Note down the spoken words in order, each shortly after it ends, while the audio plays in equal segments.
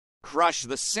crush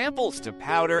the samples to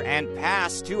powder and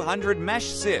pass 200 mesh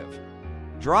sieve.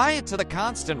 Dry it to the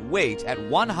constant weight at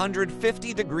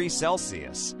 150 degrees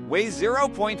Celsius. Weigh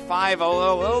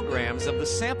 0.5000 grams of the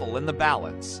sample in the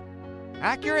balance.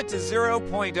 Accurate to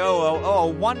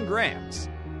 0.0001 grams.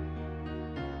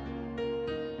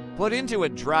 Put into a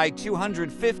dry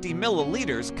 250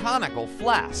 milliliters conical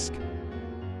flask.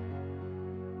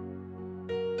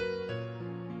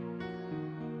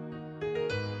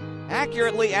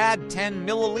 Accurately add 10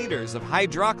 milliliters of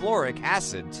hydrochloric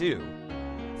acid too.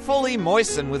 Fully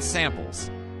moisten with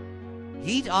samples.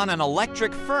 Heat on an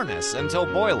electric furnace until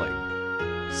boiling.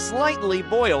 Slightly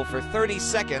boil for 30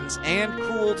 seconds and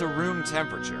cool to room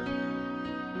temperature.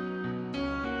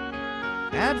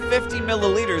 Add 50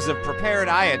 milliliters of prepared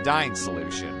iodine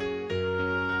solution.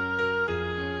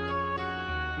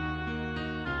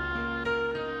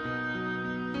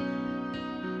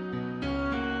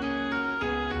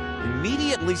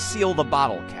 Immediately seal the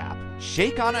bottle cap.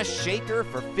 Shake on a shaker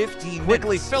for 15 minutes.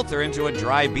 Quickly filter into a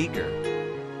dry beaker.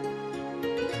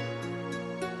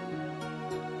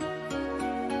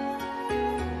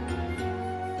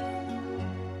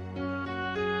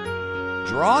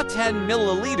 Draw 10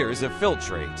 milliliters of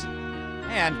filtrate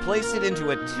and place it into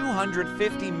a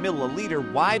 250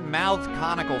 milliliter wide-mouthed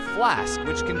conical flask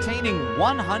which containing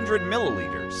 100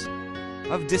 milliliters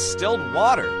of distilled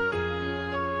water.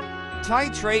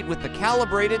 Titrate with the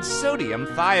calibrated sodium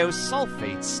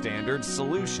thiosulfate standard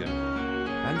solution.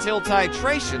 Until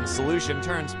titration solution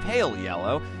turns pale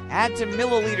yellow, add to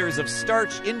milliliters of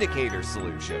starch indicator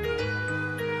solution.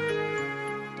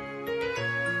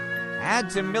 Add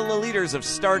to milliliters of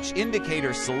starch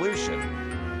indicator solution.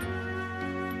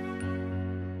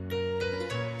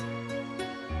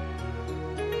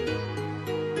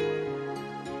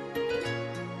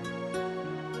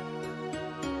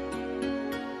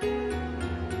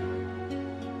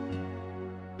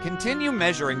 Continue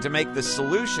measuring to make the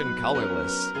solution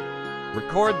colorless.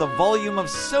 Record the volume of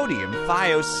sodium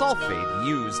thiosulfate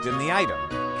used in the item.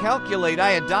 Calculate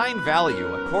iodine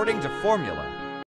value according to formula.